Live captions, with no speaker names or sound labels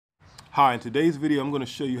Hi, in today's video I'm going to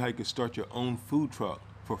show you how you can start your own food truck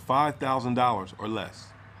for $5,000 or less.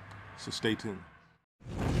 So stay tuned.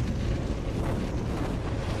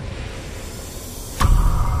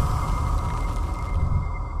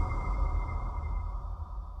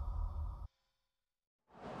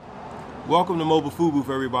 Welcome to Mobile Food Booth,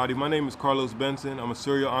 everybody. My name is Carlos Benson. I'm a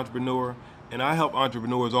serial entrepreneur, and I help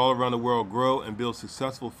entrepreneurs all around the world grow and build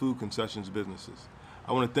successful food concessions businesses.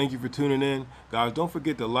 I want to thank you for tuning in. Guys, don't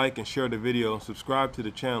forget to like and share the video and subscribe to the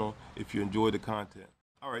channel if you enjoy the content.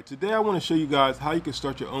 All right, today I want to show you guys how you can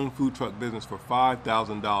start your own food truck business for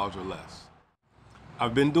 $5,000 or less.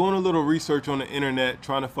 I've been doing a little research on the internet,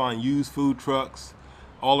 trying to find used food trucks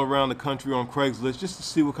all around the country on Craigslist just to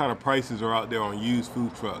see what kind of prices are out there on used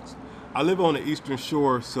food trucks. I live on the Eastern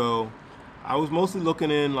Shore, so I was mostly looking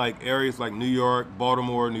in like areas like New York,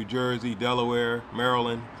 Baltimore, New Jersey, Delaware,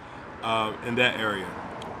 Maryland, in that area.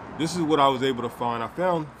 This is what I was able to find. I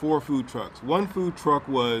found 4 food trucks. One food truck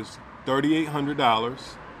was $3,800.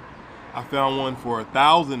 I found one for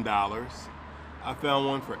 $1,000. I found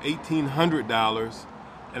one for $1,800,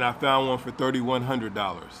 and I found one for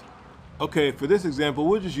 $3,100. Okay, for this example,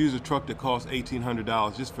 we'll just use a truck that costs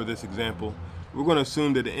 $1,800 just for this example. We're going to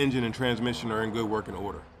assume that the engine and transmission are in good working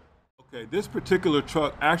order. Okay, this particular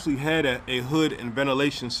truck actually had a hood and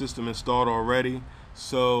ventilation system installed already.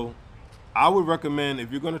 So I would recommend, if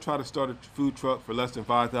you're going to try to start a food truck for less than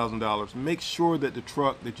 $5,000, make sure that the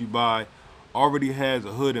truck that you buy already has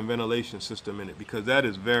a hood and ventilation system in it, because that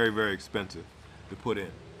is very, very expensive to put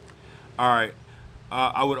in. All right.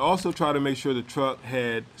 I would also try to make sure the truck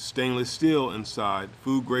had stainless steel inside,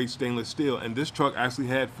 food grade stainless steel, and this truck actually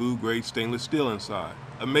had food grade stainless steel inside,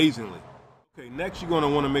 amazingly. Okay, next you're going to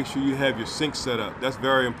want to make sure you have your sink set up. That's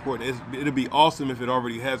very important. It'll be awesome if it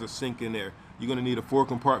already has a sink in there. You're going to need a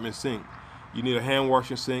 4-compartment sink. You need a hand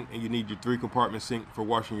washing sink, and you need your 3-compartment sink for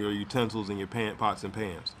washing your utensils and your pots and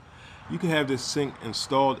pans. You can have this sink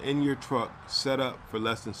installed in your truck, set up for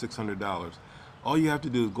less than $600. All you have to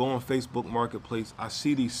do is go on Facebook Marketplace. I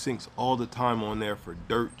see these sinks all the time on there for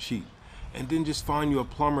dirt cheap. And then just find you a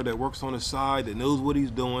plumber that works on the side, that knows what he's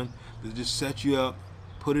doing, that just set you up,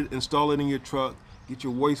 install it in your truck, get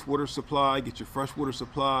your wastewater supply, get your freshwater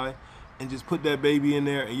supply, and just put that baby in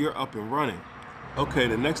there and you're up and running. Okay,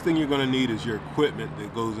 the next thing you're going to need is your equipment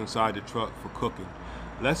that goes inside the truck for cooking.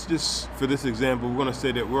 Let's just, for this example, we're going to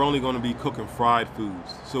say that we're only going to be cooking fried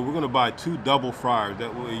foods. So we're going to buy 2 double fryers.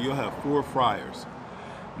 That way you'll have 4 fryers.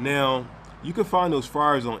 Now, you can find those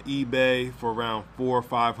fryers on eBay for around $400 or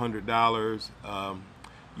 $500.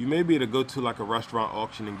 You may be able to go to like a restaurant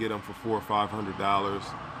auction and get them for $400 or $500.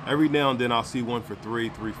 Every now and then I'll see one for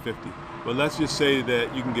 $350. But let's just say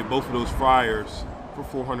that you can get both of those fryers for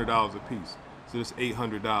 $400 a piece. So that's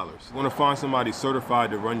 $800. You want to find somebody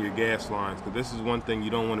certified to run your gas lines, because this is one thing you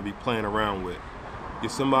don't want to be playing around with. Get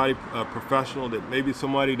somebody professional, that maybe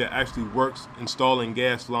somebody that actually works installing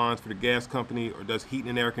gas lines for the gas company or does heating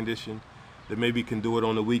and air conditioning, that maybe can do it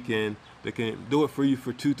on the weekend, that can do it for you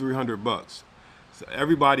for $200-300. So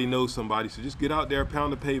everybody knows somebody, so just get out there,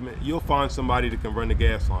 pound the pavement, you'll find somebody that can run the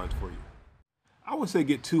gas lines for you. I would say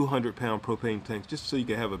get 200-pound propane tanks just so you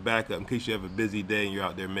can have a backup in case you have a busy day and you're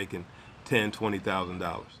out there making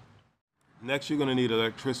 $10,000-20,000. Next, you're going to need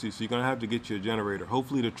electricity, so you're going to have to get you a generator.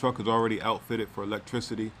 Hopefully the truck is already outfitted for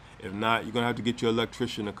electricity. If not, you're going to have to get your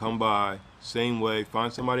electrician to come by, same way,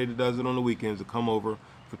 find somebody that does it on the weekends to come over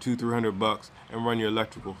for $200-300 and run your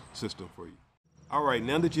electrical system for you. All right,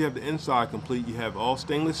 now that you have the inside complete, you have all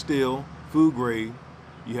stainless steel, food grade,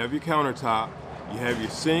 you have your countertop, you have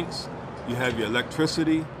your sinks, you have your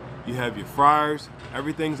electricity, you have your fryers,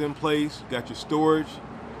 everything's in place, you got your storage.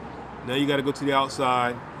 Now you got to go to the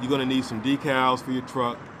outside. You're going to need some decals for your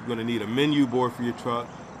truck. You're going to need a menu board for your truck.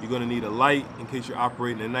 You're going to need a light in case you're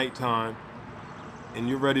operating at nighttime, and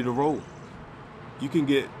you're ready to roll. You can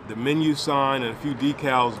get the menu sign and a few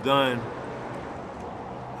decals done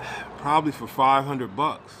probably for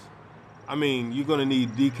 $500. I mean, you're going to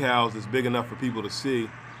need decals that's big enough for people to see,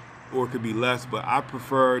 or it could be less, but I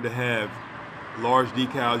prefer to have large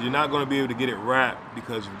decals. You're not going to be able to get it wrapped,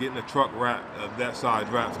 because getting a truck wrap of that size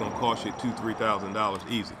wrap is going to cost you $2,000-3,000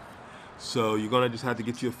 easy. So you're going to just have to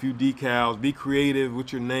get you a few decals, be creative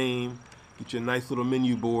with your name, get you a nice little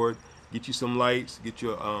menu board, get you some lights, get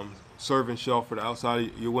your serving shelf for the outside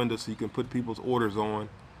of your window so you can put people's orders on,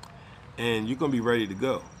 and you're going to be ready to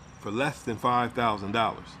go for less than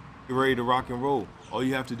 $5,000. You're ready to rock and roll. All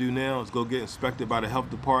you have to do now is go get inspected by the health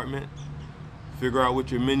department, figure out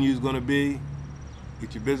what your menu is going to be,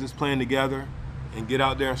 get your business plan together, and get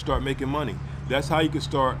out there and start making money. That's how you can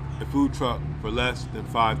start a food truck for less than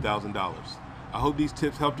 $5,000. I hope these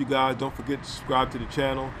tips helped you guys. Don't forget to subscribe to the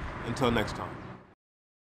channel. Until next time.